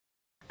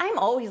I'm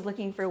always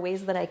looking for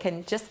ways that I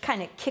can just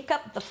kind of kick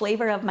up the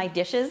flavor of my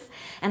dishes.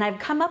 And I've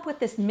come up with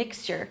this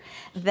mixture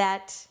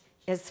that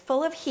is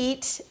full of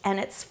heat and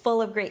it's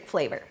full of great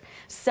flavor.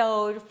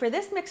 So for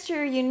this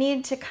mixture, you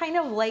need to kind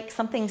of like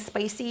something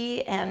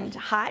spicy and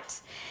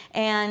hot.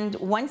 And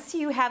once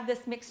you have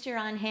this mixture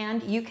on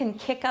hand, you can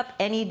kick up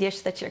any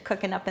dish that you're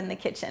cooking up in the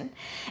kitchen.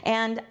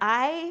 And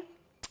I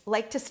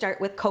like to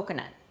start with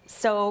coconut.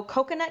 So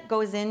coconut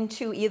goes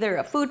into either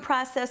a food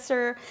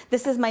processor.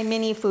 This is my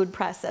mini food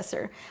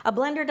processor. A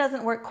blender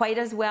doesn't work quite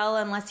as well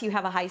unless you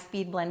have a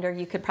high-speed blender.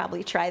 You could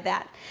probably try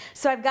that.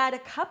 So I've got a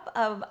cup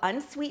of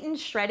unsweetened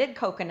shredded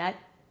coconut,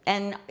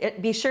 and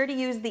be sure to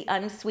use the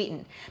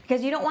unsweetened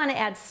because you don't want to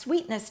add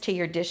sweetness to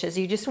your dishes.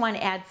 You just want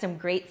to add some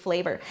great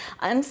flavor.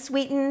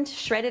 Unsweetened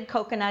shredded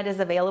coconut is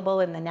available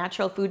in the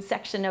natural food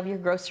section of your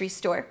grocery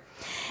store.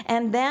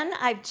 And then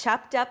I've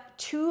chopped up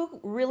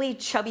 2 really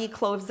chubby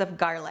cloves of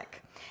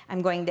garlic.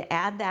 I'm going to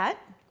add that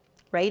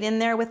right in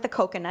there with the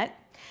coconut.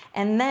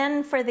 And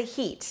then for the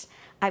heat,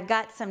 I've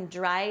got some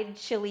dried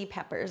chili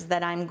peppers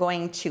that I'm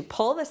going to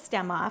pull the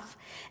stem off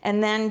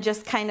and then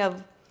just kind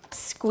of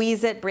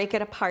squeeze it, break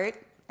it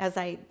apart as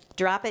I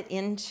drop it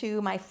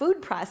into my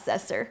food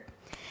processor.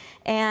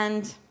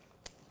 And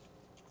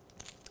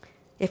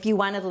if you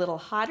wanted a little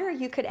hotter,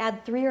 you could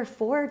add 3 or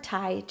 4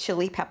 Thai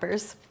chili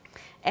peppers.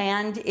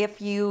 And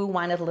if you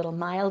wanted a little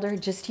milder,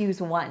 just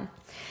use 1.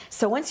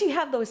 So once you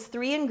have those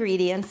 3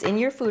 ingredients in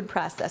your food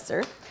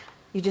processor,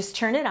 you just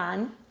turn it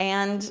on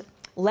and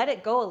let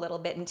it go a little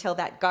bit until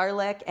that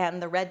garlic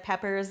and the red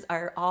peppers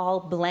are all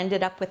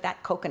blended up with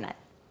that coconut.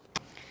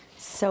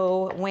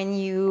 So when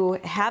you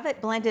have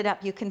it blended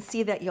up, you can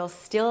see that you'll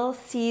still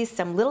see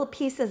some little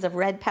pieces of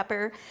red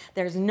pepper.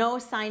 There's no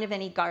sign of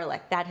any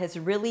garlic. That has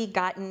really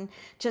gotten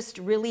just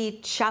really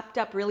chopped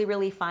up really,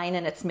 really fine,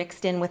 and it's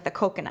mixed in with the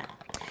coconut.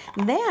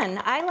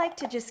 Then I like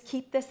to just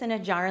keep this in a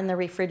jar in the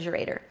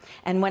refrigerator.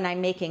 And when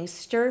I'm making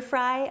stir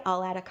fry,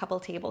 I'll add a couple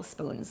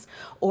tablespoons.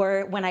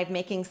 Or when I'm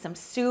making some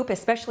soup,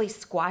 especially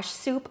squash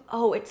soup,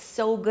 oh, it's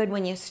so good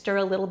when you stir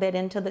a little bit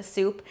into the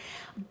soup.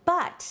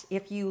 But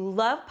if you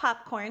love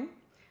popcorn,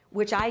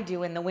 which I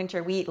do in the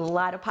winter, we eat a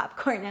lot of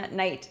popcorn at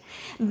night,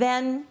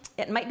 then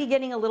it might be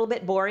getting a little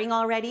bit boring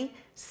already.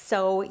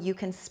 So you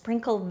can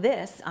sprinkle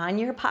this on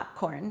your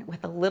popcorn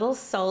with a little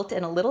salt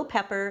and a little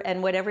pepper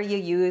and whatever you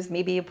use.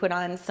 Maybe you put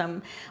on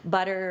some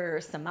butter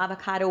or some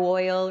avocado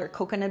oil or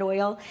coconut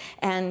oil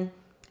and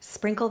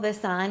sprinkle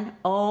this on.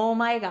 Oh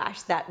my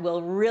gosh, that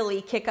will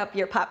really kick up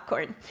your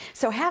popcorn.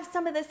 So have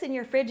some of this in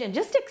your fridge and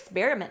just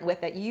experiment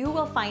with it. You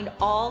will find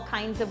all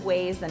kinds of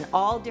ways and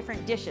all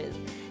different dishes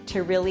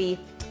to really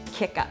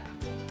kick up.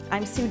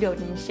 I'm Sue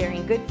Doden,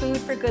 sharing good food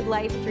for good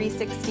life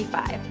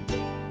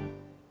 365.